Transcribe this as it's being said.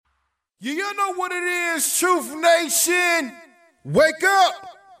You know what it is, Truth Nation. Wake up.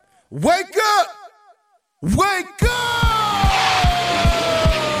 Wake up. Wake up.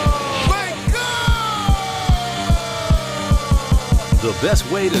 Wake up. The best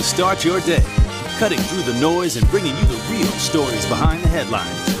way to start your day. Cutting through the noise and bringing you the real stories behind the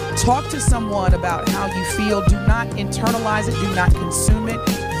headlines. Talk to someone about how you feel. Do not internalize it. Do not consume it.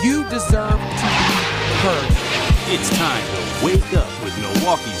 You deserve to be heard. It's time to wake up with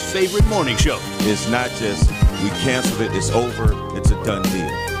Milwaukee's favorite morning show. It's not just we canceled it, it's over, it's a done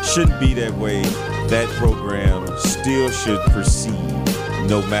deal. Shouldn't be that way. That program still should proceed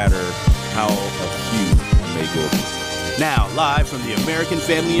no matter how a few may go against it. Now, live from the American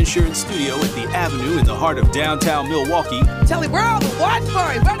Family Insurance Studio at the Avenue in the heart of downtown Milwaukee. Telly, where all the watch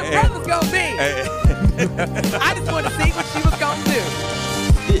party? Where the brothers gonna be? I just want to see what she was gonna do.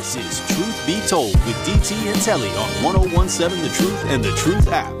 This is Truth Be Told with DT and Telly on 1017 The Truth and The Truth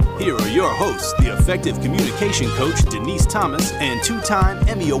app. Here are your hosts, the effective communication coach Denise Thomas and two-time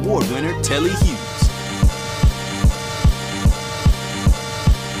Emmy Award winner Telly Hughes.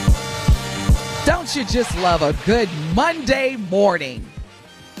 Don't you just love a good Monday morning?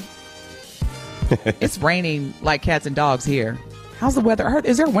 It's raining like cats and dogs here. How's the weather?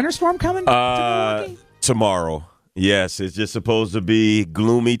 Is there a winter storm coming to Milwaukee? Tomorrow. Yes, it's just supposed to be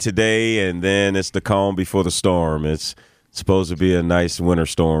gloomy today, and then it's the calm before the storm. It's supposed to be a nice winter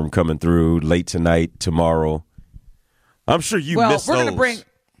storm coming through late tonight, tomorrow. I'm sure you missed those. Going to bring.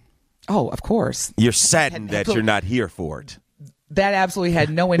 Oh, of course. You're saddened that you're not here for it. That absolutely had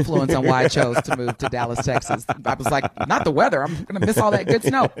no influence on why I chose to move to Dallas, Texas. I was like, not the weather. I'm going to miss all that good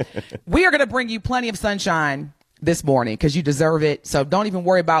snow. We are going to bring you plenty of sunshine this morning because you deserve it. So don't even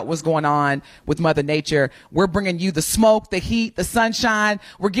worry about what's going on with Mother Nature. We're bringing you the smoke, the heat, the sunshine.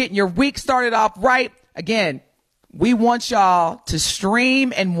 We're getting your week started off right. Again, we want y'all to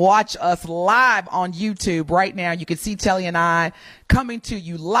stream and watch us live on YouTube right now. You can see Telly and I coming to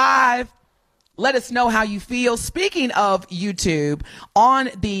you live. Let us know how you feel. Speaking of YouTube, on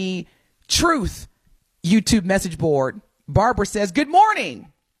the Truth YouTube message board, Barbara says, good morning.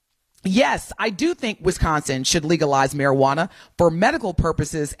 Yes, I do think Wisconsin should legalize marijuana for medical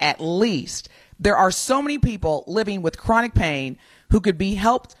purposes at least. There are so many people living with chronic pain who could be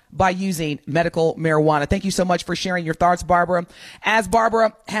helped by using medical marijuana. Thank you so much for sharing your thoughts, Barbara. As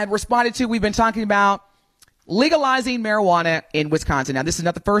Barbara had responded to, we've been talking about legalizing marijuana in Wisconsin. Now, this is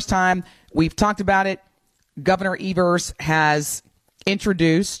not the first time we've talked about it. Governor Evers has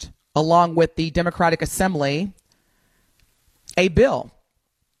introduced, along with the Democratic Assembly, a bill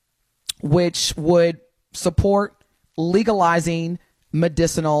which would support legalizing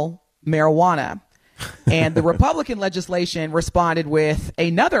medicinal marijuana. And the Republican legislation responded with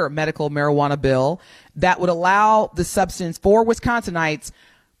another medical marijuana bill that would allow the substance for Wisconsinites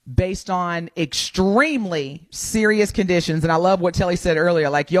based on extremely serious conditions. And I love what Telly said earlier,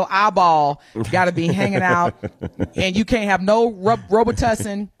 like your eyeball got to be hanging out and you can't have no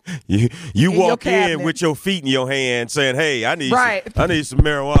Robitussin. You walk in with your feet in your hand saying, hey, I need some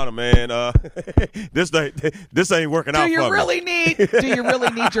marijuana, man. This ain't working out for me. Do you really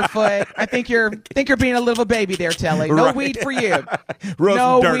need your foot? I think you're being a little baby there, Telly. No weed for you. Rub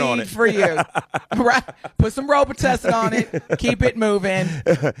no some dirt weed on it. for you. Right. Put some Robitussin on it. Keep it moving.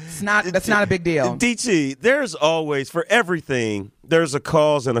 That's not a big deal. DT, there's always, for everything, there's a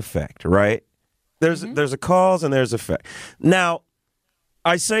cause and effect, right? There's a cause and there's effect. Now,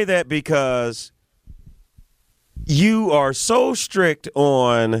 I say that because you are so strict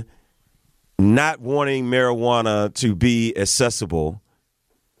on not wanting marijuana to be accessible,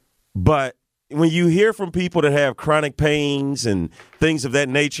 but when you hear from people that have chronic pains and things of that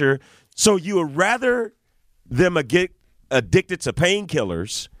nature, so you would rather them get addicted to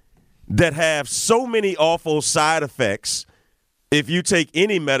painkillers that have so many awful side effects. If you take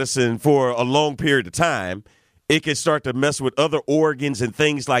any medicine for a long period of time, it can start to mess with other organs and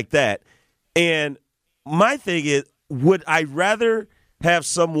things like that. And my thing is, would I rather have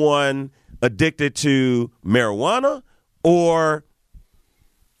someone addicted to marijuana or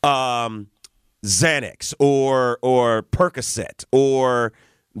Xanax or Percocet or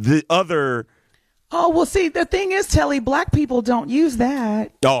the other? Oh, well, see, the thing is, Telly, black people don't use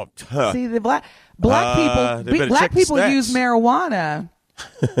that. Oh, see, the black people use marijuana.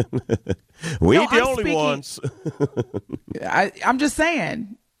 We ain't the only ones. I'm just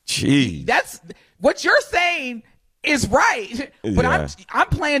saying. Jeez. That's what you're saying is right. But Yeah. I'm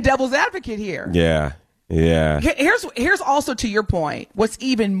playing devil's advocate here. Yeah. Yeah. Here's also to your point, what's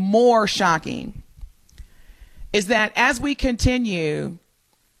even more shocking is that as we continue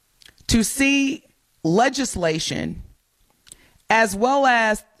to see legislation as well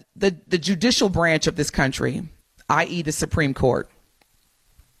as the judicial branch of this country, i.e. the Supreme Court,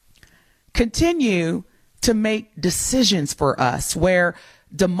 continue to make decisions for us where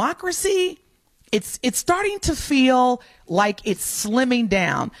democracy, it's starting to feel like it's slimming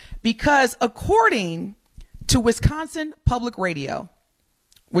down, because according to Wisconsin Public Radio,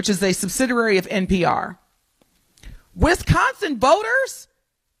 which is a subsidiary of NPR, Wisconsin voters,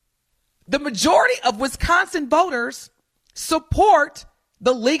 the majority of Wisconsin voters support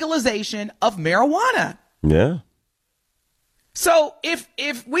the legalization of marijuana. Yeah. So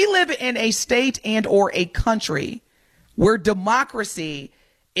if we live in a state and or a country where democracy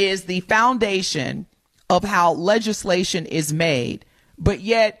is the foundation of how legislation is made, but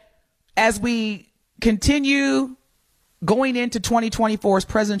yet as we continue going into 2024's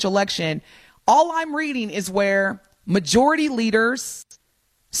presidential election, all I'm reading is where majority leaders,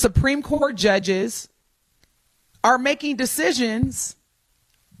 Supreme Court judges are making decisions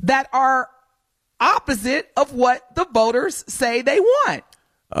that are opposite of what the voters say they want.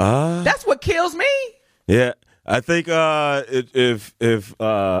 That's what kills me. Yeah. I think if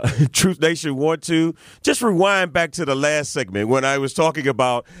Truth Nation want to, just rewind back to the last segment when I was talking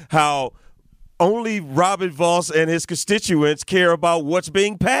about how only Robin Voss and his constituents care about what's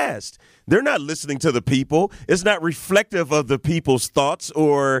being passed. They're not listening to the people. It's not reflective of the people's thoughts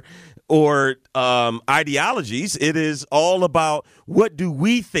or ideologies. It is all about what do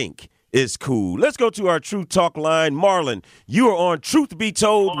we think is cool. Let's go to our Truth Talk line. Marlon, you are on Truth Be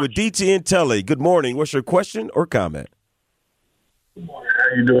Told with DT and Telly. Good morning. What's your question or comment? Good morning.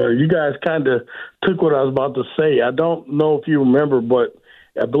 How you doing? You guys kind of took what I was about to say. I don't know if you remember, but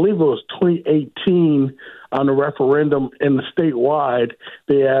I believe it was 2018 on the referendum in the statewide.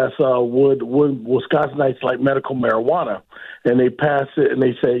 They asked, would Wisconsinites like medical marijuana? And they passed it, and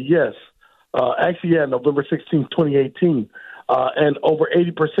they said yes. November 16, 2018. And over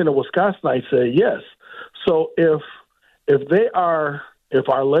 80% of Wisconsinites say yes. So if our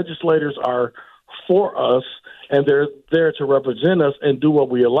legislators are for us and they're there to represent us and do what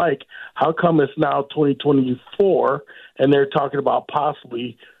we like, how come it's now 2024 and they're talking about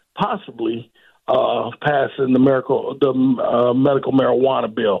possibly passing the medical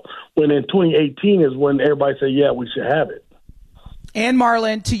marijuana bill, when in 2018 is when everybody said, yeah, we should have it. And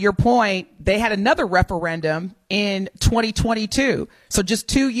Marlon, to your point, they had another referendum in 2022. So just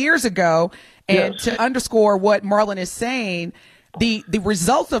 2 years ago. And yes, to underscore what Marlon is saying, the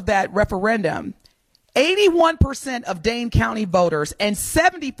results of that referendum, 81% of Dane County voters and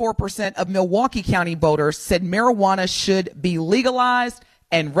 74% of Milwaukee County voters said marijuana should be legalized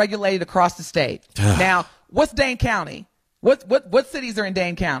and regulated across the state. Now, what's Dane County? What cities are in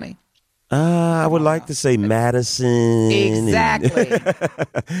Dane County? I would like to say Madison. Exactly.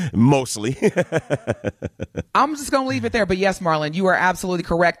 Mostly. I'm just going to leave it there. But yes, Marlon, you are absolutely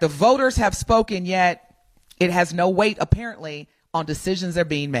correct. The voters have spoken, yet it has no weight, apparently, on decisions that are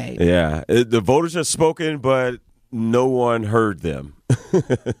being made. Yeah. The voters have spoken, but no one heard them.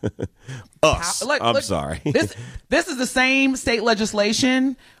 Us. I'm sorry. This is the same state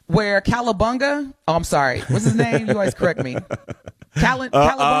legislation where Calabunga. Oh, I'm sorry. What's his name? You always correct me.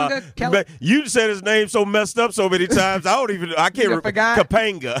 Calabunga. You said his name so messed up so many times. I can't remember.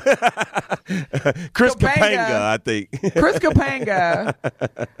 Kapanga. Chris Kapanga, I think. Chris Kapanga,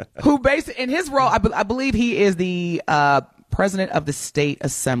 who basically in his role, I believe he is the president of the state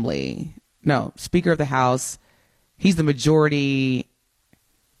assembly. No, Speaker of the House. He's the majority.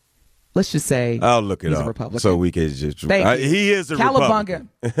 Let's just say I'll look it he's up a Republican. So we can just. He is a Calabunga.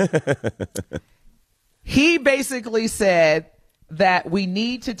 Republican. He basically said that we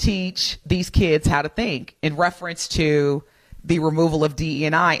need to teach these kids how to think in reference to the removal of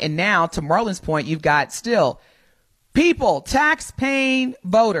DE&I. And now, to Marlon's point, you've got still people, tax-paying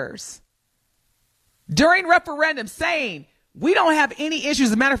voters, during referendum saying we don't have any issues.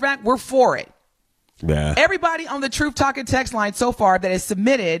 As a matter of fact, we're for it. Yeah. Everybody on the Truth Talking text line so far that has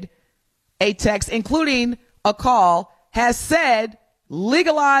submitted a text, including a call, has said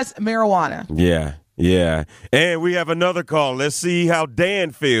legalize marijuana. Yeah. Yeah. And we have another call. Let's see how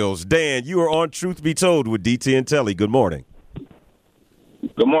Dan feels. Dan, you are on Truth Be Told with DT and Telly. Good morning.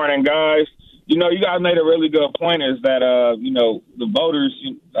 Good morning, guys. You guys made a really good point is that, the voters,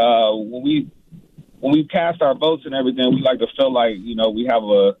 when we cast our votes and everything, we like to feel like, we have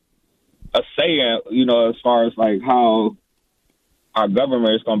a say in, as far as like how our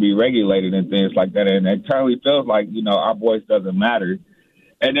government is going to be regulated and things like that. And it totally feels like, our voice doesn't matter.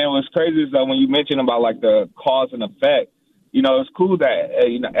 And then what's crazy is that when you mention about like the cause and effect, it's cool that,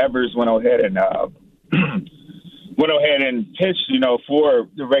 Evers went ahead and pitched, for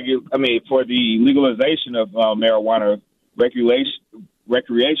the for the legalization of marijuana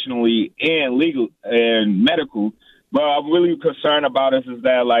recreationally and legal and medical. But I'm really concerned about is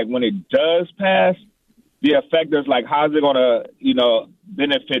that, like, when it does pass, the effect is, like, how's it going to,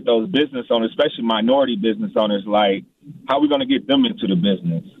 benefit those business owners, especially minority business owners? Like, how are we going to get them into the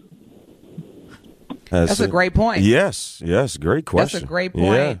business? That's a great point. Yes, great question. That's a great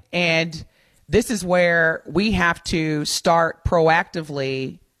point. Yeah. And this is where we have to start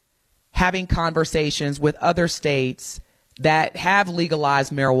proactively having conversations with other states that have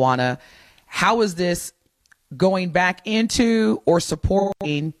legalized marijuana. How is this going back into or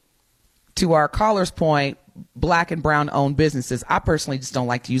supporting, to our caller's point, Black and brown owned businesses? I personally just don't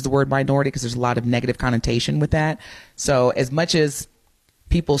like to use the word minority because there's a lot of negative connotation with that. So as much as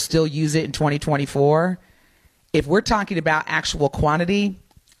people still use it in 2024, if we're talking about actual quantity,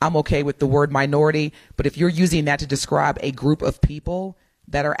 I'm okay with the word minority. But if you're using that to describe a group of people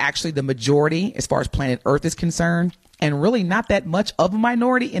that are actually the majority as far as planet Earth is concerned, and really not that much of a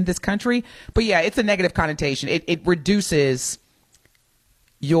minority in this country, but yeah, it's a negative connotation. It reduces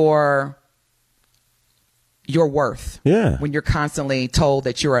your worth when you're constantly told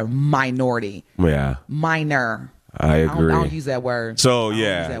that you're a minority. Yeah. Minor. I agree. I don't use that word. So,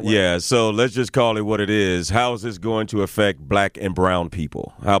 so let's just call it what it is. How is this going to affect Black and brown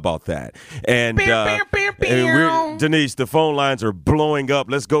people? How about that? And Denise, the phone lines are blowing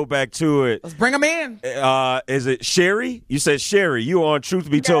up. Let's go back to it. Let's bring them in. Is it Sherry? You said Sherry. You are on Truth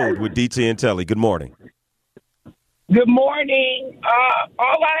Be Told with DT and Telly. Good morning. Good morning.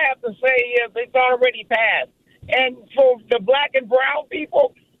 All I have to say is it's already passed. And for the Black and brown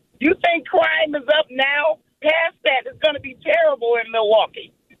people, you think crime is up now? Past that, it's going to be terrible in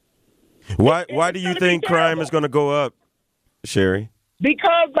Milwaukee. Why do you think crime is going to go up, Sherry?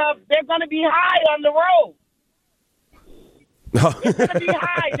 Because they're going to be high on the road. They're going to be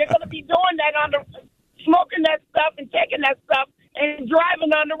high. They're going to be doing that smoking that stuff and taking that stuff and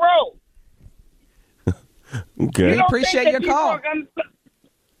driving on the road. Okay. We appreciate your call.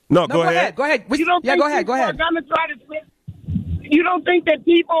 No, go ahead. Go ahead. You don't think go ahead. You don't think that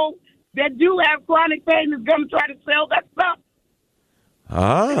people that do have chronic pain is going to try to sell that stuff?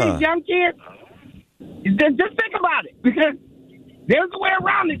 These young kids, just think about it, because there's a way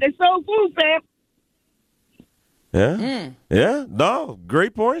around it. They sell food stamps. Yeah. Yeah. No,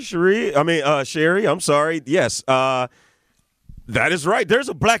 great point, Sherry. I'm sorry. Yes. That is right. There's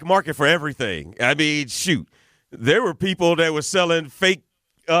a black market for everything. I mean, shoot. There were people that were selling fake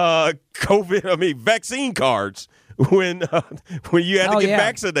vaccine cards when you had to get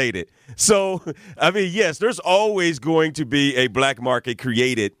vaccinated. So, yes, there's always going to be a black market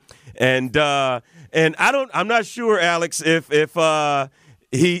created. And I'm not sure, Alex, if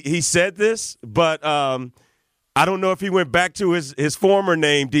he said this, but I don't know if he went back to his former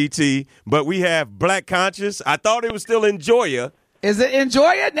name, DT, but we have Black Conscious. I thought it was still Enjoya. Is it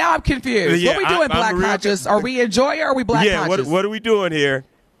Enjoya? Now I'm confused. Yeah, what are we doing, Black Conscious? Are we Enjoya or are we Black Conscious? Yeah, what are we doing here?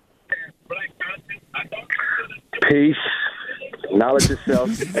 Peace, knowledge of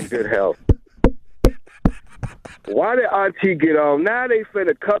self, and good health. Why did Auntie get on? Now they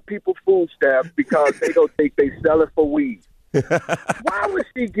finna cut people food stamps because they don't think they sell it for weed. Why would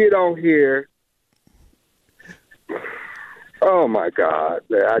she get on here? Oh my God,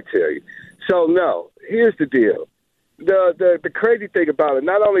 man, I tell you. So no, here's the deal. The crazy thing about it,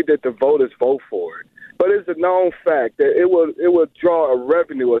 not only did the voters vote for it, but it's a known fact that it will draw a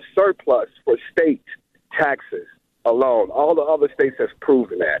revenue, a surplus for state taxes alone. All the other states have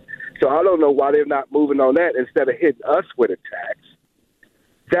proven that. So I don't know why they're not moving on that instead of hitting us with a tax.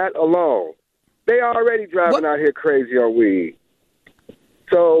 That alone. They already driving out here crazy on weed.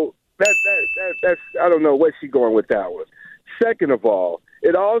 So that's I don't know where she's going with that one. Second of all,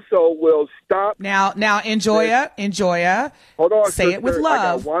 it also will stop. Now, Enjoya. Hold on, say it with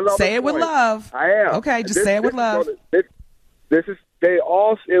love. Say it with love. I am. Okay, just say it with love.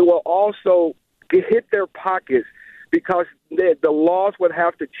 It will also hit their pockets because the laws would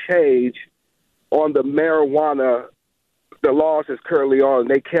have to change on the marijuana. The laws is currently on.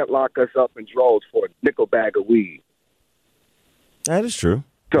 They can't lock us up in droves for a nickel bag of weed. That is true.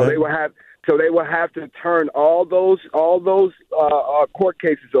 So they will have to turn all those court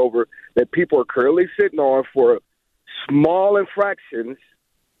cases over that people are currently sitting on for small infractions.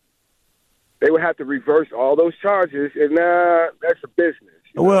 They would have to reverse all those charges, and that's a business.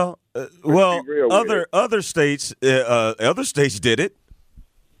 Well, other states did it.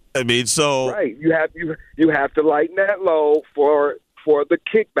 I mean, so right. You have to lighten that load for the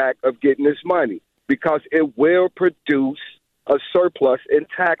kickback of getting this money because it will produce a surplus in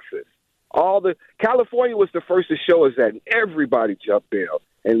taxes. California was the first to show us that, and everybody jumped in,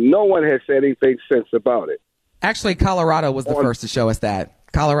 and no one has said anything since about it. Actually, Colorado was the first to show us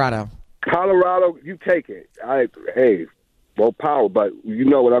that. Colorado, you take it. Hey, more power, but you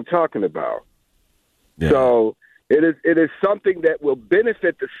know what I'm talking about. Yeah. So it is something that will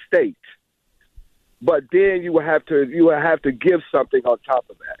benefit the state, but then you will have to give something on top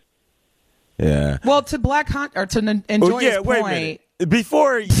of that. Yeah. Well, to Enjoy's point. Wait a minute.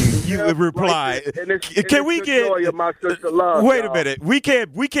 Before you reply, can we get? Wait a minute. We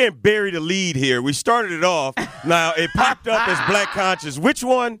can't bury the lead here. We started it off. Now it popped up as Black Conscious. Which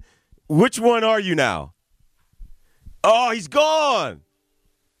one are you now? Oh, he's gone.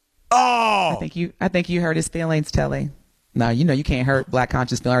 Oh, I think you hurt his feelings, Telly. No, you can't hurt Black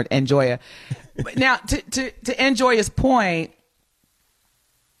Conscious feelings. Enjoy it. Now to enjoy his point,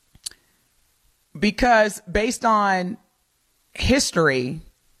 because based on history,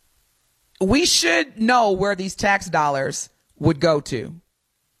 we should know where these tax dollars would go to.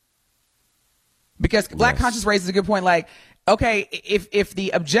 Because Black Conscious raises a good point. Like, okay, if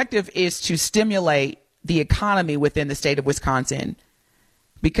the objective is to stimulate the economy within the state of Wisconsin,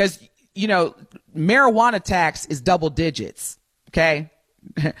 because, marijuana tax is double digits. Okay.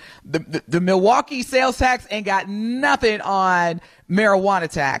 The Milwaukee sales tax ain't got nothing on marijuana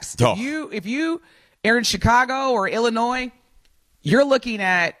tax. Oh. If you are in Chicago or Illinois, you're looking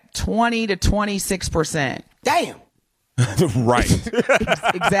at 20 to 26%. Damn. Right.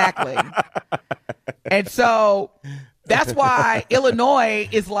 Exactly. And so that's why Illinois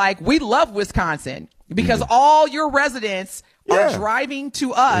is like, we love Wisconsin, because all your residents are driving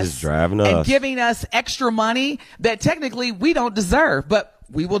to us and giving us extra money that technically we don't deserve. But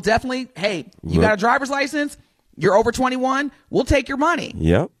we will definitely, hey, you got a driver's license, you're over 21, we'll take your money.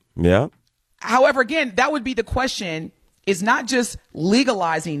 Yep. However, again, that would be the question, is not just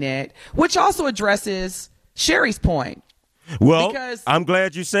legalizing it, which also addresses Sherry's point. Well, because I'm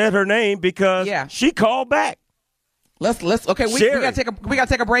glad you said her name, because she called back. Let's okay, we gotta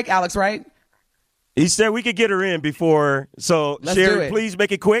take a break, Alex, right? He said we could get her in before. So Sherry, please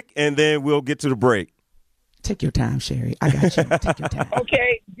make it quick, and then we'll get to the break. Take your time, Sherry. I got you. Take your time.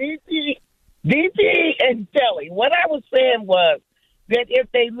 Okay, DT and Telly. What I was saying was that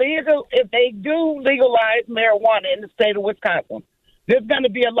if they do legalize marijuana in the state of Wisconsin, there's going to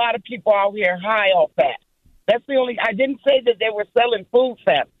be a lot of people out here high off that. That's the only. I didn't say that they were selling food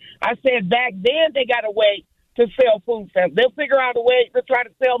stamps. I said back then they got a way to sell food stamps. They'll figure out a way to try to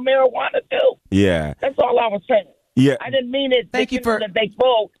sell marijuana too. Yeah, that's all I was saying. Yeah, I didn't mean it. Thank you for that they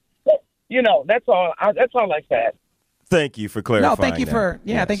spoke. That's all. That's all I said. Thank you for clarifying. No, thank you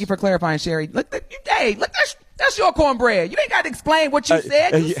thank you for clarifying, Sherry. Look, that's your cornbread. You ain't got to explain what you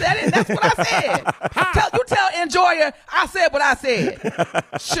said. You said it. That's what I said. You tell Enjoyer I said what I said.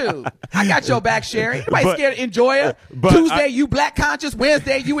 Shoot, I got your back, Sherry. Nobody scared of Enjoyer. Tuesday, you Black Conscious.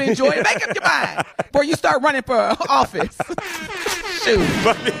 Wednesday, you Enjoyer. Make up your mind before you start running for office. Shoot,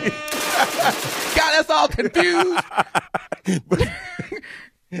 got us all confused.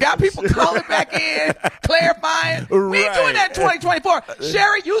 Got people calling back in, clarifying. We ain't doing that in 2024.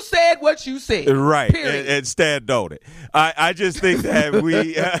 Sherry, you said what you said. Right. And stand on it. I just think that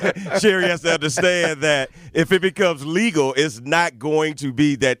Sherry has to understand that if it becomes legal, it's not going to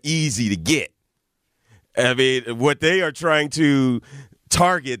be that easy to get. I mean, what they are trying to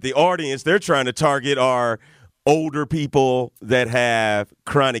target, the audience they're trying to target are older people that have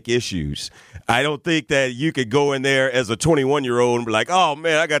chronic issues. I don't think that you could go in there as a 21-year-old and be like, oh,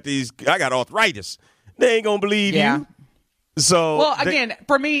 man, I got arthritis. They ain't going to believe you. So, well, again,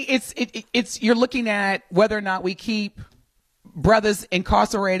 for me, it's you're looking at whether or not we keep brothers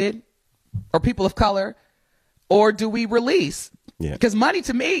incarcerated or people of color, or do we release? Yeah. Because money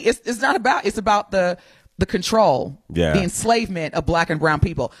to me, it's not about, it's about the control, the enslavement of black and brown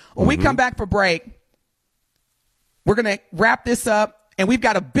people. When we come back for break, we're going to wrap this up, and we've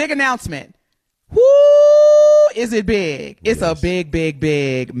got a big announcement. Woo! Is it big? It's a big,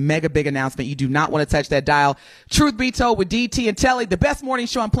 mega big announcement. You do not want to touch that dial. Truth Be Told with DT and Telly, the best morning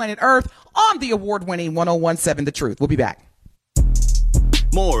show on planet Earth, on the award-winning 101.7 The Truth. We'll be back.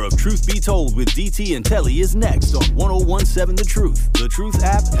 More of Truth Be Told with DT and Telly is next on 101.7 The Truth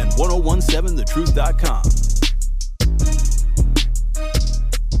app, and 1017thetruth.com.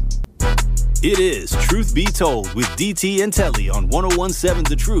 It is Truth Be Told with DT and Telly on 1017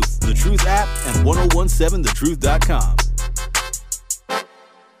 The Truth app, and 1017thetruth.com.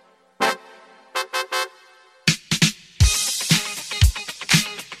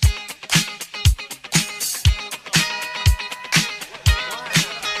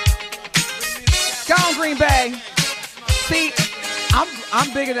 Go on, Green Bay. See,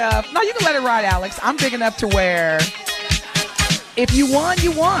 I'm big enough. No, you can let it ride, Alex. I'm big enough to where if you won,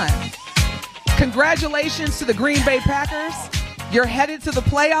 you won. Congratulations to the Green Bay Packers. You're headed to the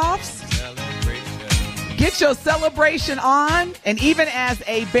playoffs. Get your celebration on. And even as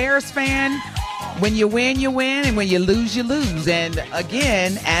a Bears fan, when you win, you win. And when you lose, you lose. And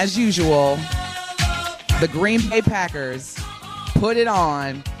again, as usual, the Green Bay Packers put it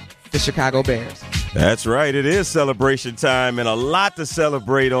on the Chicago Bears. That's right. It is celebration time and a lot to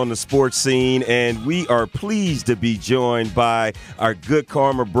celebrate on the sports scene. And we are pleased to be joined by our Good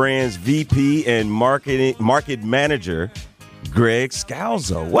Karma Brands VP and Market Manager, Greg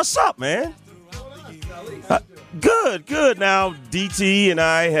Scalzo. What's up, man? Good. Now, DT and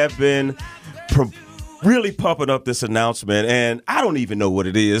I have been really pumping up this announcement, and I don't even know what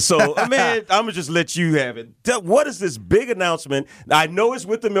it is. So, man, I'm going to just let you have it. What is this big announcement? I know it's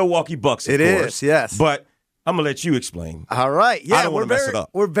with the Milwaukee Bucks, of course. It is, yes. But I'm going to let you explain. All right. Yeah, I don't want to mess it up.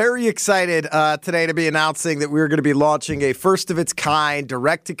 We're very excited today to be announcing that we're going to be launching a first-of-its-kind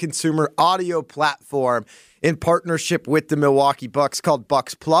direct-to-consumer audio platform in partnership with the Milwaukee Bucks called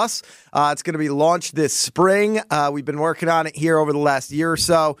Bucks Plus. It's going to be launched this spring. We've been working on it here over the last year or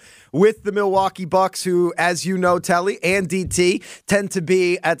so with the Milwaukee Bucks, who, as you know, Telly and DT, tend to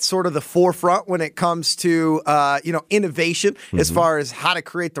be at sort of the forefront when it comes to innovation as far as how to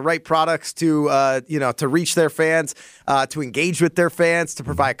create the right products to reach their fans, to engage with their fans, to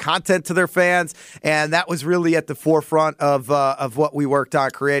provide content to their fans, and that was really at the forefront of what we worked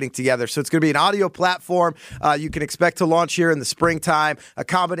on creating together. So it's going to be an audio platform. You can expect to launch here in the springtime, a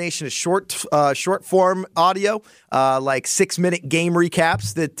combination of short form audio, like 6-minute game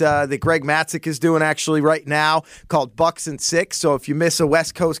recaps that Greg Matzik is doing actually right now, called Bucks and Six. So if you miss a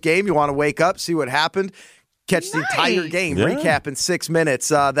West Coast game, you want to wake up, see what happened, catch the entire game recap in 6 minutes.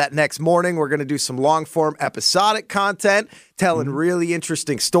 That next morning, we're going to do some long-form episodic content, telling really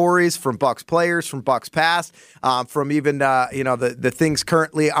interesting stories from Bucks players, from Bucks past, from even the things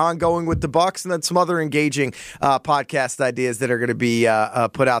currently ongoing with the Bucks, and then some other engaging podcast ideas that are going to be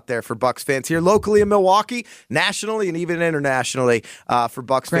put out there for Bucks fans here locally in Milwaukee, nationally, and even internationally for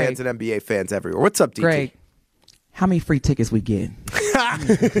Bucks fans and NBA fans everywhere. What's up, DT? Great. How many free tickets we get?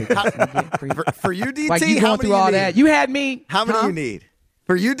 For you, DT, like you going through all that? You had me. How many you need?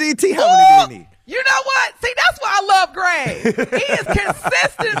 For you, DT, how many do you need? You know what? See, that's why I love Greg. He is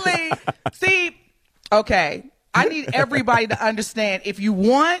consistently. Okay, I need everybody to understand, if you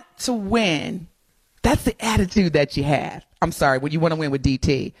want to win, that's the attitude that you have. I'm sorry, when you want to win with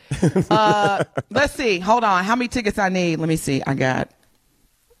DT. Let's see. Hold on. How many tickets I need? Let me see. I got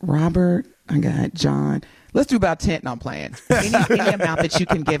Robert. I got John. Let's do about 10. No, I'm playing. Any amount that you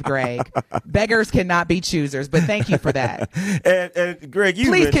can give Greg. Beggars cannot be choosers, but thank you for that. And Greg,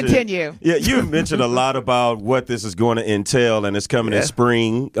 please continue. Yeah, you mentioned a lot about what this is going to entail, and it's coming in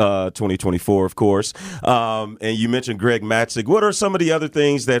spring 2024, of course. And you mentioned Greg Matzik. What are some of the other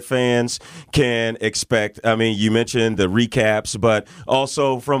things that fans can expect? I mean, you mentioned the recaps, but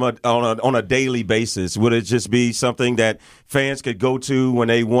also on a daily basis. Would it just be something that fans could go to when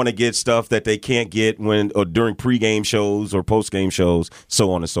they want to get stuff that they can't get during pregame shows or postgame shows,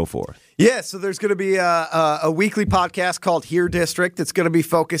 so on and so forth? Yeah, so there's going to be a weekly podcast called Here District. It's going to be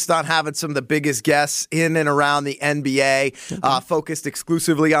focused on having some of the biggest guests in and around the NBA, focused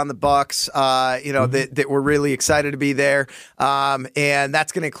exclusively on the Bucks. That we're really excited to be there, and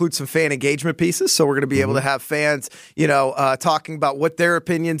that's going to include some fan engagement pieces. So we're going to be able to have fans, talking about what their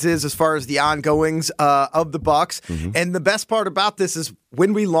opinions is as far as the ongoings of the Bucks. And the best part about this is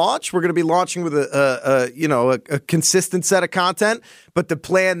when we launch, we're going to be launching with a consistent set of content. But the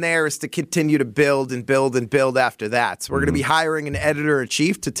plan there is to continue to build and build and build after that. So we're going to be hiring an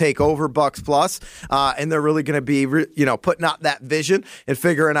editor-in-chief to take over Bucks Plus, and they're really going to be, putting out that vision and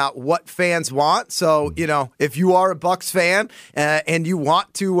figuring out what fans want. So, if you are a Bucks fan and you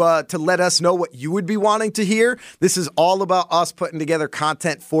want to let us know what you would be wanting to hear, this is all about us putting together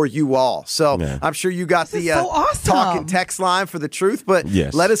content for you all. So I'm sure you got the talk and text line for the truth, but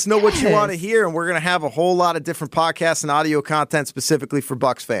let us know what you want to hear, and we're going to have a whole lot of different podcasts and audio content specifically for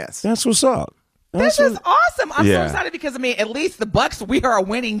Bucks fans. That's what's up. This is awesome. I'm so excited because, at least the Bucks, we are a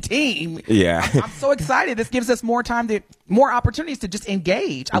winning team. Yeah. I'm so excited. This gives us more opportunities to just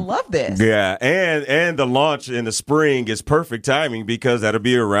engage. I love this. Yeah, and the launch in the spring is perfect timing because that'll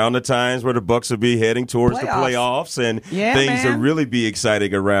be around the times where the Bucks will be heading towards the playoffs and things will really be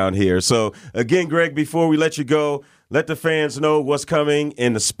exciting around here. So, again, Greg, before we let you go, let the fans know what's coming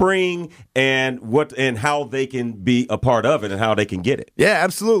in the spring and how they can be a part of it and how they can get it. Yeah,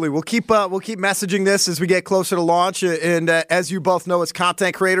 absolutely. We'll keep messaging this as we get closer to launch. And as you both know, as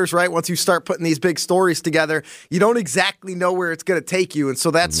content creators, right, once you start putting these big stories together, you don't exactly know where it's going to take you. And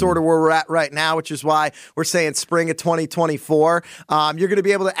so that's sort of where we're at right now, which is why we're saying spring of 2024. You're going to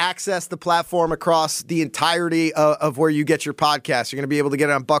be able to access the platform across the entirety of where you get your podcast. You're going to be able to get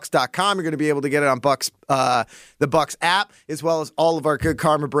it on Bucks.com. You're going to be able to get it on the Bucks app, as well as all of our Good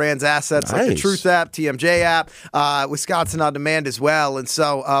Karma Brands assets, like the Truth app, TMJ app, Wisconsin On Demand as well. And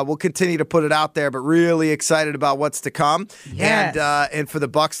so we'll continue to put it out there, but really excited about what's to come. Yes. And for the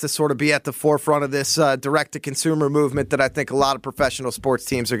Bucks to sort of be at the forefront of this direct-to-consumer movement that I think a lot of professional sports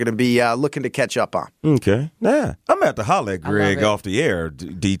teams are going to be looking to catch up on. Okay. Yeah. I'm going to have to holler at Greg off the air,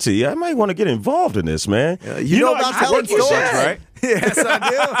 DT. I might want to get involved in this, man. You know about telling stories, right? Yes, I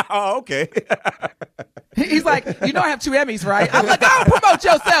do. Oh, okay. He's like, I have 2 Emmys, right? I'm like, oh, promote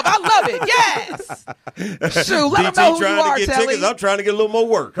yourself. I love it. Yes. Shoot, let them know who you are, Telly. Tickets. I'm trying to get a little more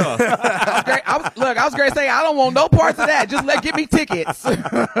work, huh? I was going to say, I don't want no parts of that. Just get me tickets.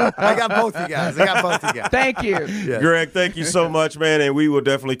 I got both you guys. Thank you. Yes. Greg, thank you so much, man. And we will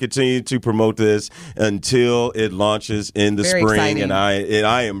definitely continue to promote this until it launches in the Very spring. exciting. And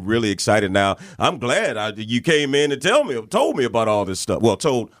I am really excited now. I'm glad you came in and told me about all this stuff. Well,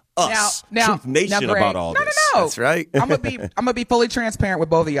 told us, Truth Nation, Greg, about all this. No. That's right. I'm gonna be fully transparent with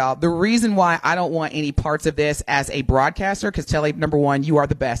both of y'all. The reason why I don't want any parts of this as a broadcaster, because Telly, number one, you are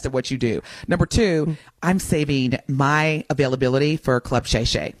the best at what you do. Number two, I'm saving my availability for Club Shay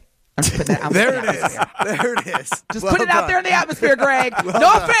Shay. I'm just putting that out There it is. Just put it out there in the atmosphere, Greg.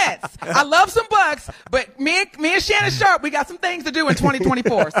 No offense. I love some Bucks, but me and Shannon Sharp, we got some things to do in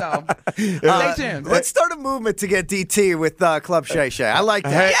 2024. So stay tuned. Let's start a movement to get DT with Club Shay Shay. I like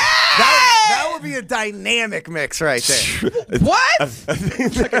that. Yes! That would be a dynamic mix right there. What?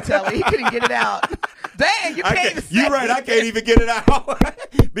 Look at Telly. He couldn't get it out. Dang, you can't even say You're right. I can't even get it out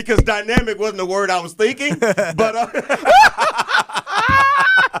because dynamic wasn't the word I was thinking. But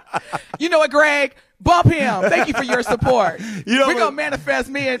you know what, Greg? Bump him. Thank you for your support. We're going to manifest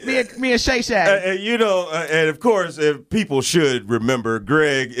me and Shay Shay. And of course, if people should remember,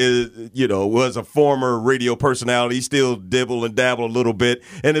 Greg was a former radio personality. He still dibble and dabble a little bit.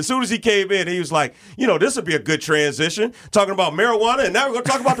 And as soon as he came in, he was like, this would be a good transition, talking about marijuana, and now we're going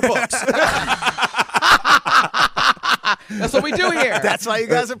to talk about the Bucks. That's what we do here. That's why you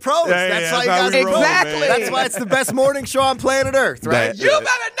guys are pros. That's why you guys are pros. Exactly. That's why it's the best morning show on planet Earth, right? You better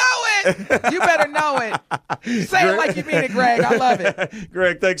know it. You better know it. Say it like you mean it, Greg. I love it.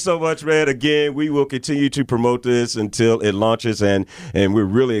 Greg, thanks so much, man. Again, we will continue to promote this until it launches, and we're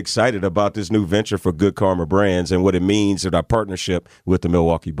really excited about this new venture for Good Karma Brands and what it means in our partnership with the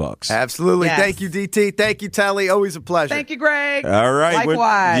Milwaukee Bucks. Absolutely. Yes. Thank you, DT. Thank you, Telly. Always a pleasure. Thank you, Greg. All right.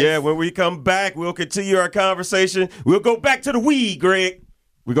 Likewise. When we come back, we'll continue our conversation. We'll go back to the weed, Greg.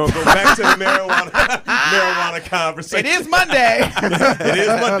 We're going to go back to the marijuana conversation. It is Monday. It is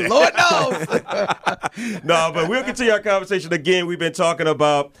Monday. Lord knows. No, but we'll continue our conversation. Again, we've been talking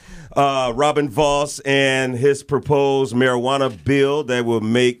about Robin Voss and his proposed marijuana bill that will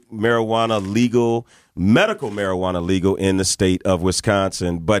make marijuana legal, medical marijuana legal in the state of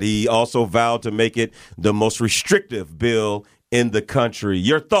Wisconsin. But he also vowed to make it the most restrictive bill in the country.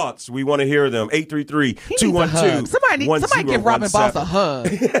 Your thoughts, we want to hear them. 833-212-1017. Somebody give Robin Voss a hug.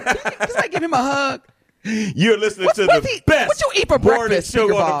 Somebody give him a hug. You're listening to the best what you eat for morning breakfast, show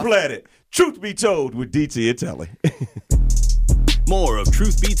Speaker on Boss? the planet. Truth Be Told with DT and Telly. More of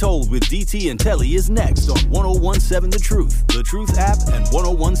Truth Be Told with DT and Telly is next on 1017 The Truth app, and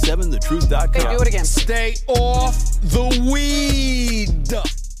 1017thetruth.com. Okay, do it again. Stay off the weed.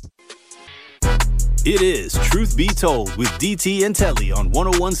 It is Truth Be Told with DT and Telly on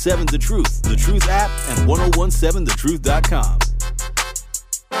 1017 The Truth app, and 1017thetruth.com.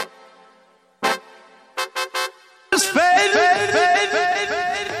 It's fading.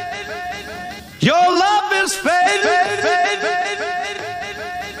 Your love is fading.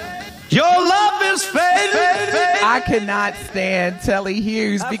 Your love is fading. I cannot stand Telly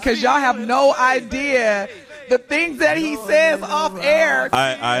Hughes because y'all have no idea the things that he says off air.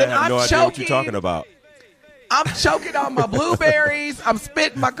 I have no idea what you're talking about. I'm choking on my blueberries. I'm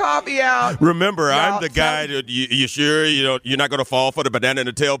spitting my coffee out. Remember, Y'all, I'm the guy that you sure you're not going to fall for the banana in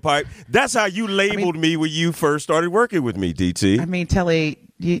the tailpipe. That's how you labeled me when you first started working with me, DT. I mean, Telly,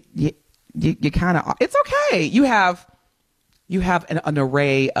 you kind of. It's okay. You have an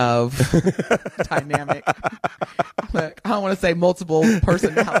array of dynamic. Look, I don't want to say multiple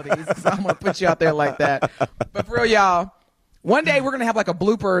personalities because I don't want to put you out there like that. But for real, y'all, One day we're going to have like a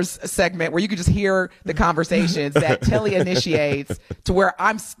bloopers segment where you can just hear the conversations that Telly initiates to where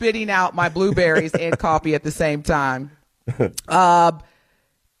I'm spitting out my blueberries and coffee at the same time.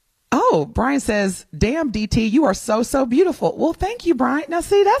 Brian says, damn, DT, you are so, so beautiful. Well, thank you, Brian. Now,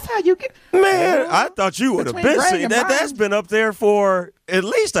 see, that's how you get. Man, I thought you would have Between been Greg seeing and that. Brian. That's been up there for at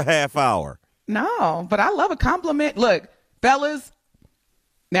least a half hour. No, but I love a compliment. Look, fellas,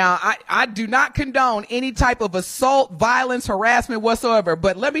 now I do not condone any type of assault, violence, harassment whatsoever.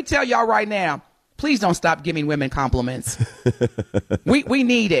 But let me tell y'all right now, please don't stop giving women compliments. We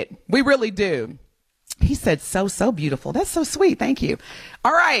need it. We really do. He said, so beautiful. That's so sweet. Thank you.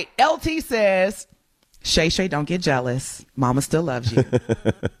 All right. LT says, Shay, don't get jealous. Mama still loves you.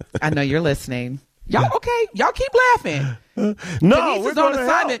 I know you're listening. Y'all okay? Y'all keep laughing. No, Denise we're is on going to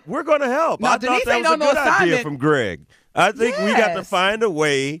assignment. help. We're going to help. No, I Denise thought that ain't was a on no good idea assignment. from Greg. I think we got to Yes. find a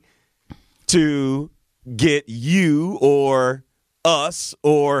way to get you or us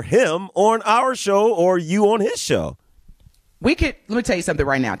or him on our show or you on his show. Let me tell you something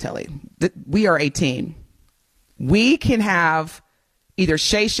right now, Telly. We are a team. We can have either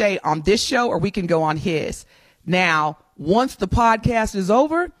Shay on this show or we can go on his. Now, once the podcast is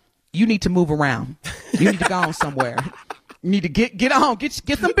over, you need to move around. You need to go on somewhere. You need to get on, get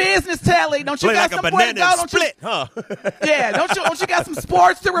some business, Telly. Don't you Play got like a somewhere to banana go? and split, huh? Yeah, don't you got some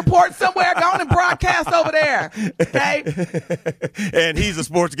sports to report somewhere? Go on and broadcast over there, okay? And he's a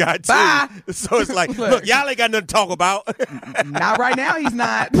sports guy too. Bye. So it's like, look, y'all ain't got nothing to talk about. Not right now, he's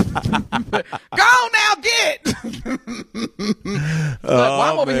not. Go on now, get. Look, while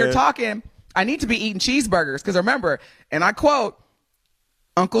I'm over here man. talking, I need to be eating cheeseburgers because remember, and I quote,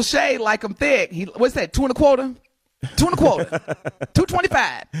 Uncle Shay like 'em thick. What's that? 2.25? 2.25,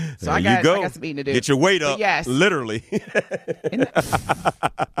 225. So There I you got go. some eating to do. Get your weight But up. yes. Literally. Literally.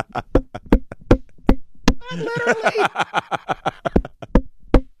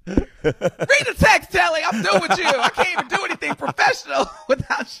 Read the text, Telly. I'm through with you. I can't even do anything professional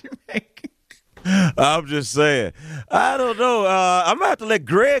without you making. I'm just saying. I don't know. I'm going to have to let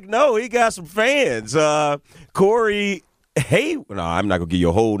Greg know he got some fans. Corey, no, I'm not going to give you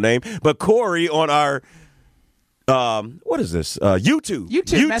a whole name, but Corey on our what is this? YouTube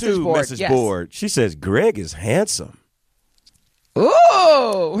message board. She says Greg is handsome.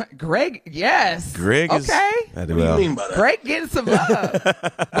 Ooh, Greg, yes. Greg is okay. What do you mean by that? Greg getting some love.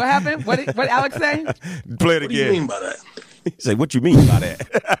 What happened? What Alex say? Play it again. What do you mean by that? He said, what you mean by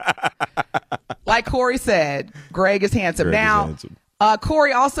that? Like Corey said, Greg is handsome. Greg is now, handsome.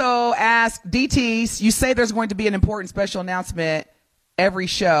 Corey also asked, DT, you say there's going to be an important special announcement every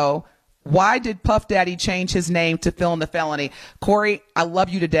show. Why did Puff Daddy change his name to fill in the felony? Corey, I love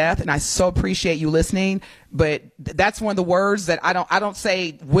you to death, and I so appreciate you listening. But that's one of the words that I don't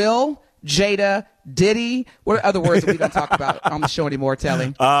say. Will, Jada, Diddy. What are other words that we don't talk about on the show anymore,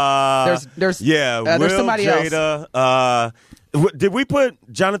 Telly? There's Will, somebody Jada, else. Did we put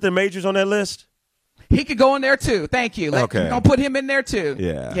Jonathan Majors on that list? He could go in there too. Thank you. Okay. Don't put him in there too.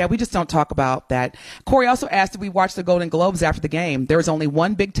 Yeah. Yeah, we just don't talk about that. Corey also asked if we watched the Golden Globes after the game. There was only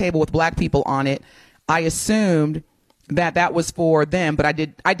one big table with black people on it. I assumed that was for them, but I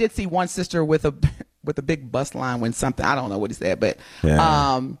did see one sister with a big bust line when something, I don't know what he said, but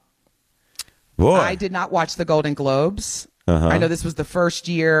Boy. I did not watch the Golden Globes. Uh-huh. I know this was the first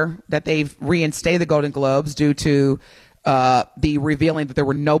year that they've reinstated the Golden Globes due to the revealing that there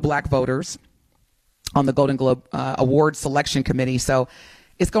were no black voters on the Golden Globe Award Selection Committee. So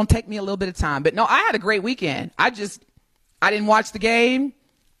it's going to take me a little bit of time. But no, I had a great weekend. I didn't watch the game.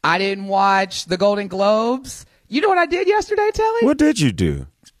 I didn't watch the Golden Globes. You know what I did yesterday, Telly? What did you do?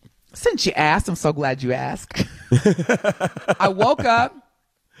 Since you asked, I'm so glad you asked. I woke up.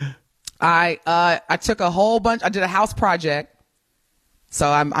 I took a whole bunch. I did a house project. So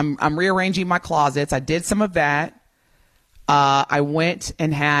I'm rearranging my closets. I did some of that. I went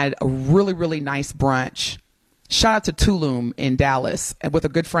and had a really, really nice brunch. Shout out to Tulum in Dallas and with a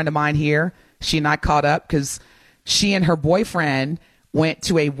good friend of mine here. She and I caught up because she and her boyfriend went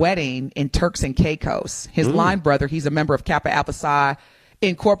to a wedding in Turks and Caicos. His line brother, he's a member of Kappa Alpha Psi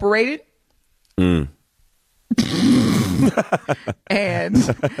Incorporated. And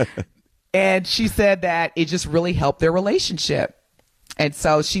she said that it just really helped their relationship. And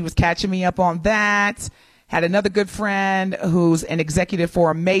so she was catching me up on that. Had another good friend who's an executive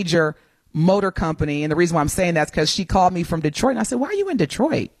for a major motor company. And the reason why I'm saying that's because she called me from Detroit. And I said, why are you in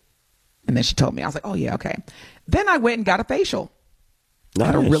Detroit? And then she told me. I was like, oh, yeah, okay. Then I went and got a facial. Nice.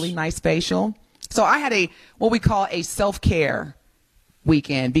 I had a really nice facial. So I had what we call a self-care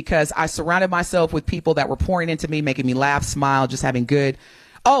weekend because I surrounded myself with people that were pouring into me, making me laugh, smile, just having good.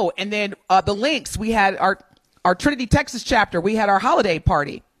 Oh, and then the links. We had our Trinity, Texas chapter, we had our holiday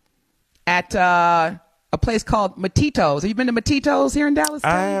party at a place called Matitos. Have you been to Matitos here in Dallas?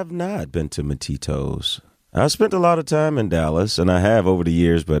 I have not been to Matitos. I spent a lot of time in Dallas, and I have over the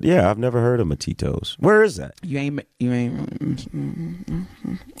years, but yeah, I've never heard of Matitos. Where is that? You ain't. It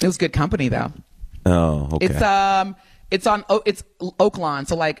was good company though. Oh, okay. It's Oaklawn,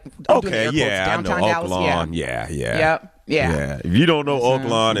 so like okay, yeah, downtown I know Dallas. Oaklawn. Yeah. Yeah. If you don't know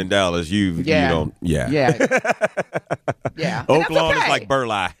Oaklawn in Dallas, you don't. Yeah. Oaklawn is like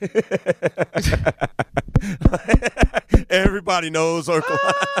Burleigh. Everybody knows Oaklawn.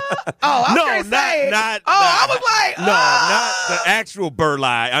 I was like, not the actual Burleigh.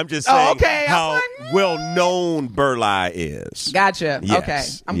 I'm just saying how well known Burleigh is. Gotcha. Yes, okay,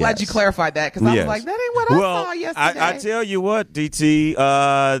 I'm glad you clarified that because I was like, that ain't what I saw yesterday. I tell you what, DT,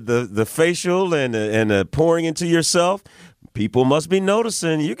 the facial and the pouring into yourself. People must be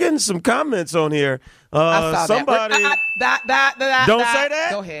noticing. You're getting some comments on here. I saw somebody that. Don't say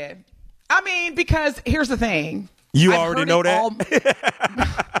that. Go ahead. I mean, because here's the thing. You already know that.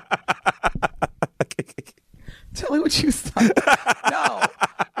 Tell me what you saw. No,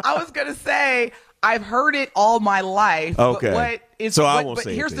 I was gonna say I've heard it all my life. Okay. But I won't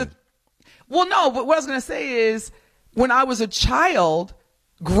say it. Well, no, but what I was gonna say is when I was a child,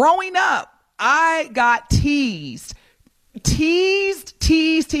 growing up, I got teased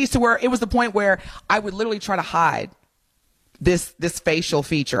to where it was the point where I would literally try to hide this facial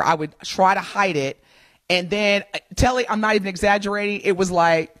feature. I would try to hide it. And then Telly, I'm not even exaggerating. It was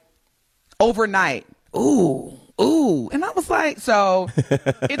like overnight. Ooh. And I was like, so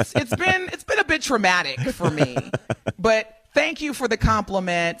it's been a bit traumatic for me, but thank you for the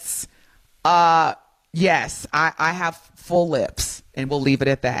compliments. Yes, I have full lips and we'll leave it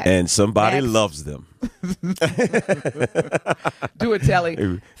at that. And somebody loves them. Do it,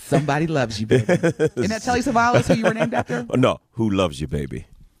 Telly. Somebody loves you, baby. Isn't that Telly Savalas who you were named after? No, who loves you, baby?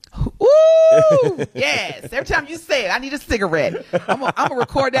 Ooh, yes. Every time you say it, I need a cigarette. I'm gonna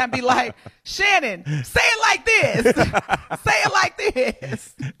record that and be like, Shannon, say it like this. Say it like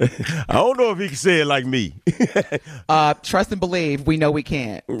this. I don't know if he can say it like me. Trust and believe, we know we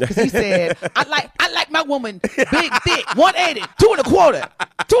can't. Because he said, I like my woman big, thick, 180, 2.25,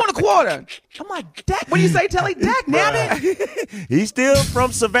 2.25. I'm like, Dak, what do you say, Telly? Dak, nabbit? He's still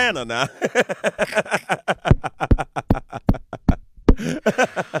from Savannah now.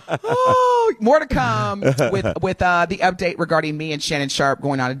 More to come with the update regarding me and Shannon Sharp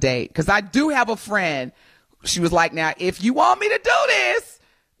going on a date. Because I do have a friend. She was like, now, if you want me to do this,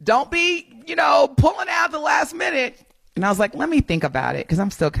 don't be, pulling out the last minute. And I was like, let me think about it because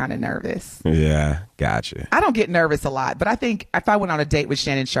I'm still kind of nervous. Yeah, gotcha. I don't get nervous a lot, but I think if I went on a date with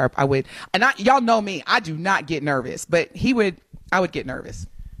Shannon Sharp, I would. And y'all know me, I do not get nervous, but I would get nervous.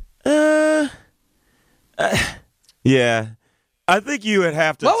 Yeah. I think you would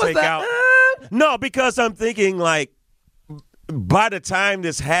have to take out. No, because I'm thinking like by the time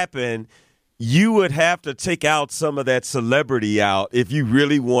this happened, you would have to take out some of that celebrity out if you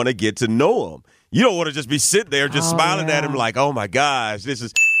really want to get to know him. You don't want to just be sitting there just smiling at him like, oh my gosh, this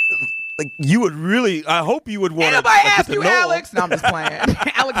is like you would really. I hope you would want to. Anybody ask you, Alex? No, I'm just playing.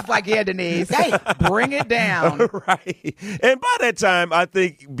 Alex is like, yeah, Denise, hey, bring it down. Right. And by that time, I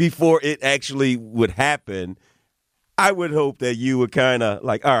think before it actually would happen, I would hope that you would kind of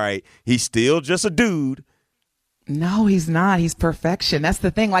like, all right, he's still just a dude. No, he's not. He's perfection. That's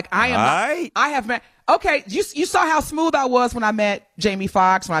the thing. Like I am. Right. I have met. Okay, you saw how smooth I was when I met Jamie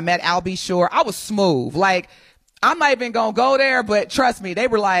Foxx, when I met Al B. Shore. I was smooth. Like I'm not even gonna go there, but trust me, they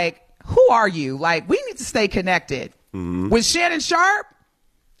were like, "Who are you?" Like we need to stay connected. Mm-hmm. With Shannon Sharp,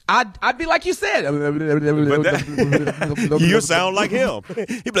 I'd be like you said. You sound like him.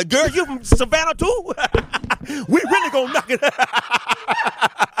 He'd be like, "Girl, you from Savannah too? We really gonna knock it."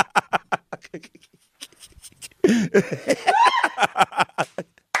 You didn't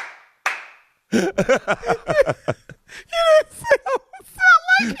sound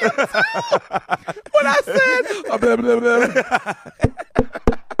like him too. When I said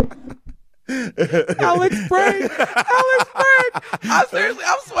Alex Frank. I'm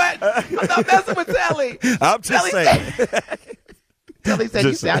sweating. I'm not messing with Telly. I'm just saying. Telly said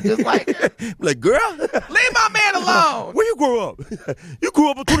you sound just like her. Like, girl, leave my man alone. Where you grew up? You grew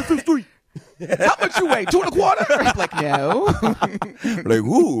up on 25th Street. How much you weigh? 2.25? I'm like, no. Like,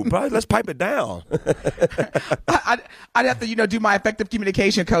 ooh, probably let's pipe it down. I'd have to, do my effective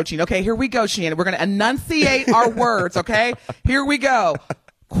communication coaching. Okay, here we go, Shannon. We're going to enunciate our words, okay? Here we go.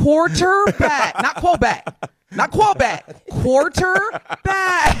 Quarterback. Not Quoback. Not Quoback.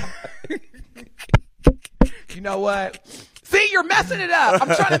 Quarterback. You know what? See, you're messing it up.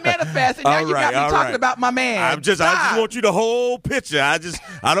 I'm trying to manifest, and now you got me talking about my man. I just want you the whole picture. I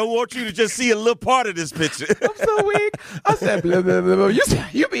don't want you to just see a little part of this picture. I'm so weak. I said, blah, blah, blah, blah.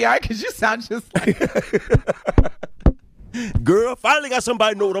 You be all right because you sound just like Girl, finally got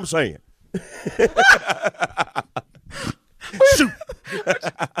somebody know what I'm saying. Shoot.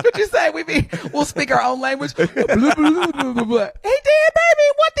 What'd you say? We'll speak our own language. Blah, blah, blah, blah, blah, blah. Hey, dad, baby,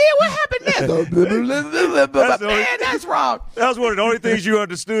 what happened there? Blah, blah, blah, blah, blah, blah. Man, that's wrong. That was one of the only things you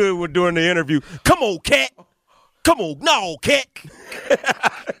understood when during the interview. Come on, cat. Come on, no, cat.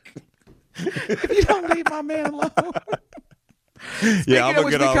 If you don't leave my man alone. Yeah, I'm gonna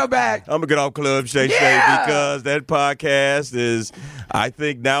get off Club Shay Shay because that podcast is, I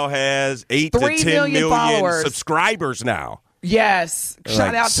think, now has 8 to 10 million subscribers now. Yes,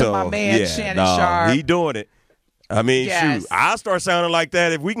 shout out to my man Shannon Sharp. He doing it. I mean, shoot, I'll start sounding like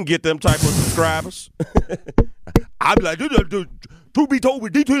that if we can get them type of subscribers. I'll be like, truth be told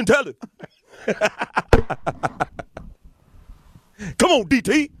with DT and Telly. Come on,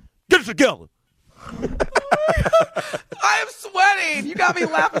 DT, get it together. I am sweating. You got me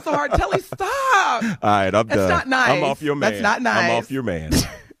laughing so hard. Telly, stop. All right, I'm done. That's not nice. I'm off your man. That's not nice. I'm off your man.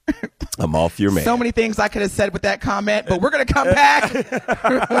 I'm off your man. So many things I could have said with that comment, but we're going to come back.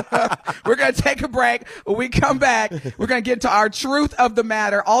 We're going to take a break. When we come back, we're going to get into our truth of the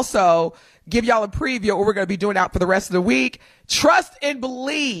matter. Also, give y'all a preview of what we're going to be doing out for the rest of the week. Trust and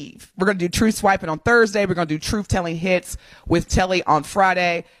believe. We're going to do truth swiping on Thursday. We're going to do truth telling hits with Telly on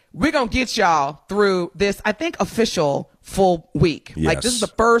Friday. We're going to get y'all through this, I think, official full week. Yes. Like, this is the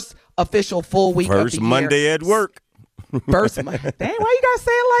first official full week of the year. First Monday at work. First Monday. Dang, why you got to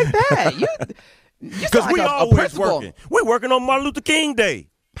say it like that? Because we always working. We're working on Martin Luther King Day.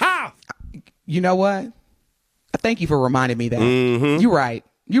 How? You know what? Thank you for reminding me that. Mm-hmm. You're right.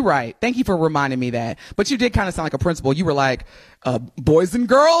 You're right. Thank you for reminding me that. But you did kind of sound like a principal. You were like, boys and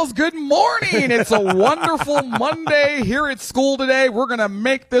girls, good morning. It's a wonderful Monday here at school today. We're going to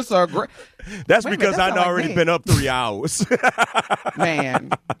make this a great. That's because I'd already been up 3 hours.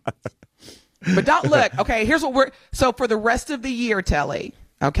 Man. But don't look. Okay, here's what so for the rest of the year, Telly,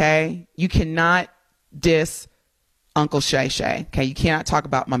 okay, you cannot diss Uncle Shay Shay. Okay, you cannot talk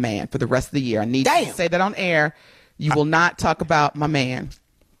about my man for the rest of the year. I need you to say that on air. You will not talk about my man.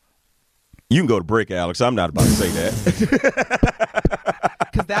 You can go to break, Alex. I'm not about to say that.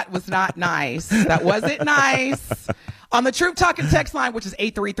 Because that was not nice. That wasn't nice. On the Truth Talking text line, which is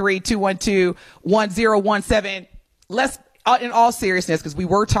 833-212-1017, let's, in all seriousness, because we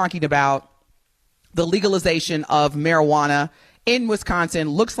were talking about the legalization of marijuana in Wisconsin.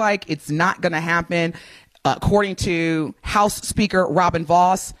 Looks like it's not going to happen. According to House Speaker Robin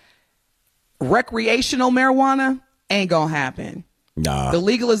Vos, recreational marijuana ain't going to happen. Nah. The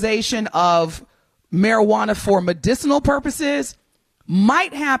legalization of marijuana for medicinal purposes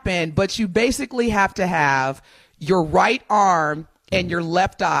might happen, but you basically have to have your right arm and your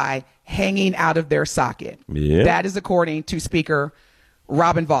left eye hanging out of their socket. Yeah. That is according to Speaker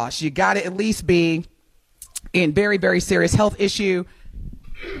Robin Vos. You got to at least be in very, very serious health issue.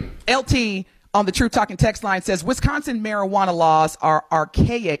 LT on the Truth Talking text line says Wisconsin marijuana laws are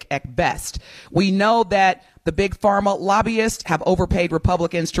archaic at best. We know that the big pharma lobbyists have overpaid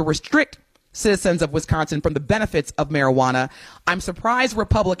Republicans to restrict citizens of Wisconsin from the benefits of marijuana. I'm surprised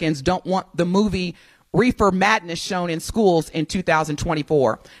Republicans don't want the movie Reefer Madness shown in schools in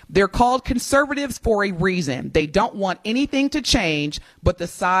 2024. They're called conservatives for a reason. They don't want anything to change but the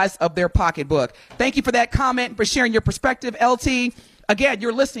size of their pocketbook. Thank you for that comment and for sharing your perspective, LT. Again,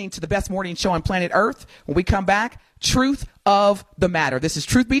 you're listening to the best morning show on planet Earth. When we come back, Truth of the Matter. This is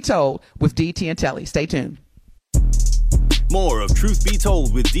Truth Be Told with DT and Telly. Stay tuned. More of Truth Be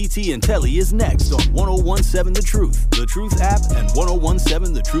Told with DT and Telly is next on 1017 The Truth app, and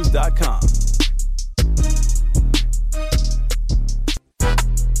 1017thetruth.com.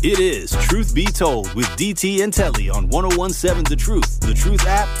 It is Truth Be Told with DT and Telly on 1017 The Truth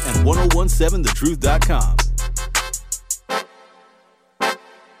app, and 1017thetruth.com.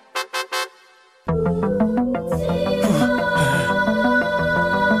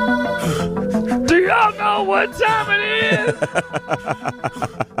 Do y'all know what time it is?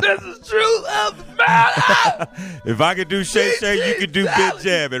 This is Truth of the Matter. If I could do Shay Shay, you could do Big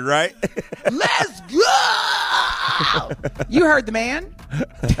Jabbing, right? Let's go! You heard the man.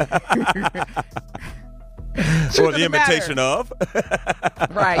 Or the invitation of.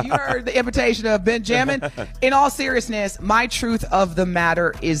 Right. You heard the invitation of Benjamin. In all seriousness, my truth of the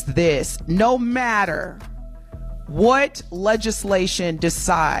matter is this. No matter what legislation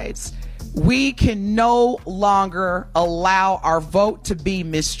decides, we can no longer allow our vote to be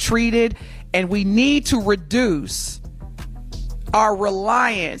mistreated, and we need to reduce our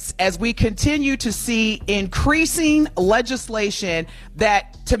reliance as we continue to see increasing legislation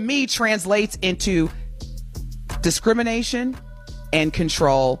that, to me, translates into discrimination and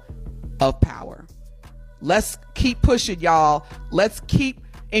control of power. Let's keep pushing, y'all. Let's keep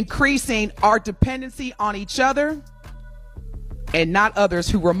increasing our dependency on each other and not others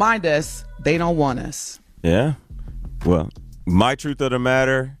who remind us they don't want us. Yeah. Well, my truth of the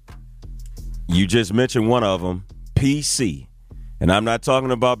matter, you just mentioned one of them, PC. And I'm not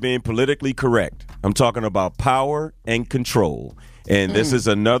talking about being politically correct. I'm talking about power and control. And this is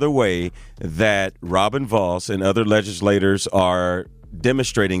another way that Robin Vos and other legislators are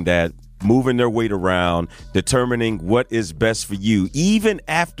demonstrating that, moving their weight around, determining what is best for you, even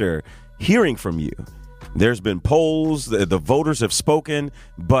after hearing from you. There's been polls, the voters have spoken,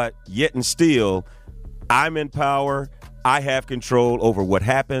 but yet and still, I'm in power. I have control over what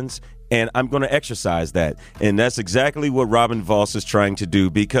happens, and I'm going to exercise that. And that's exactly what Robin Vos is trying to do,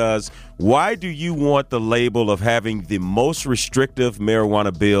 because why do you want the label of having the most restrictive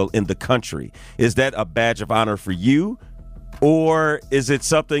marijuana bill in the country? Is that a badge of honor for you? Or is it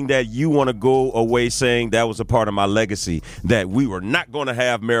something that you want to go away saying that was a part of my legacy, that we were not going to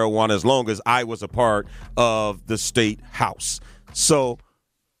have marijuana as long as I was a part of the state house? So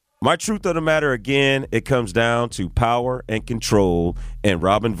my truth of the matter, again, it comes down to power and control, and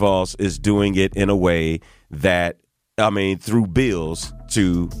Robin Vos is doing it in a way that, through bills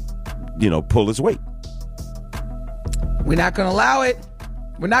to, pull his weight. We're not going to allow it.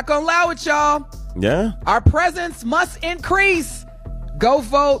 We're not going to allow it, y'all. Yeah. Our presence must increase. Go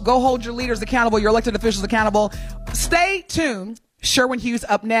vote. Go hold your leaders accountable, your elected officials accountable. Stay tuned. Sherwin Hughes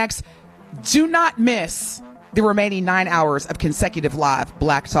up next. Do not miss the remaining 9 hours of consecutive live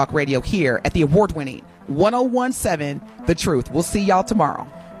Black Talk Radio here at the award-winning 1017 The Truth. We'll see y'all tomorrow.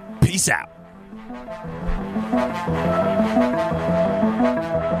 Peace out.